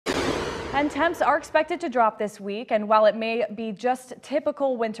And temps are expected to drop this week, and while it may be just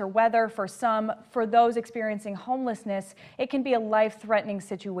typical winter weather for some, for those experiencing homelessness, it can be a life-threatening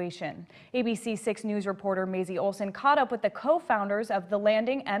situation. ABC 6 News reporter Maisie Olson caught up with the co-founders of The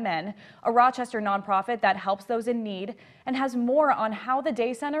Landing MN, a Rochester nonprofit that helps those in need, and has more on how the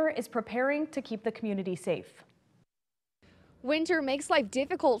day center is preparing to keep the community safe. Winter makes life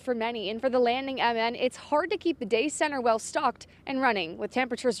difficult for many, and for the Landing MN, it's hard to keep the day center well stocked and running. With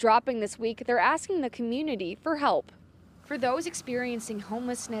temperatures dropping this week, they're asking the community for help. For those experiencing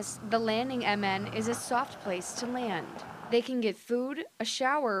homelessness, the Landing MN is a soft place to land. They can get food, a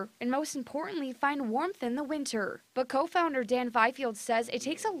shower, and most importantly, find warmth in the winter. But co-founder Dan Fifield says it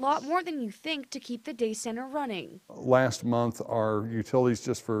takes a lot more than you think to keep the day center running. Last month, our utilities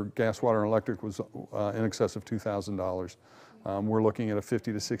just for gas, water, and electric was in excess of $2,000. We're looking at a $50,000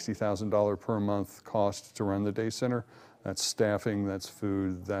 to $60,000 per month cost to run the day center. That's staffing, that's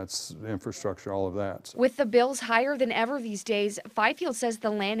food, that's infrastructure, all of that. With the bills higher than ever these days, Fifield says the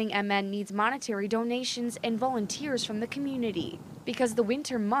Landing MN needs monetary donations and volunteers from the community because the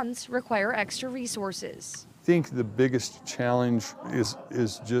winter months require extra resources. I think the biggest challenge is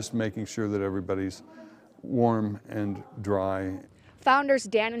just making sure that everybody's warm and dry. Founders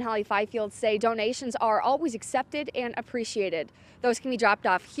Dan and Holly Fifield say donations are always accepted and appreciated. Those can be dropped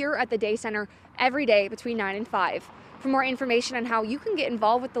off here at the day center every day between 9 and 5. For more information on how you can get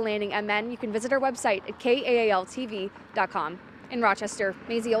involved with the Landing MN, you can visit our website at KAAL-TV.com. In Rochester,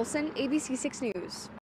 Maisie Olson, ABC 6 News.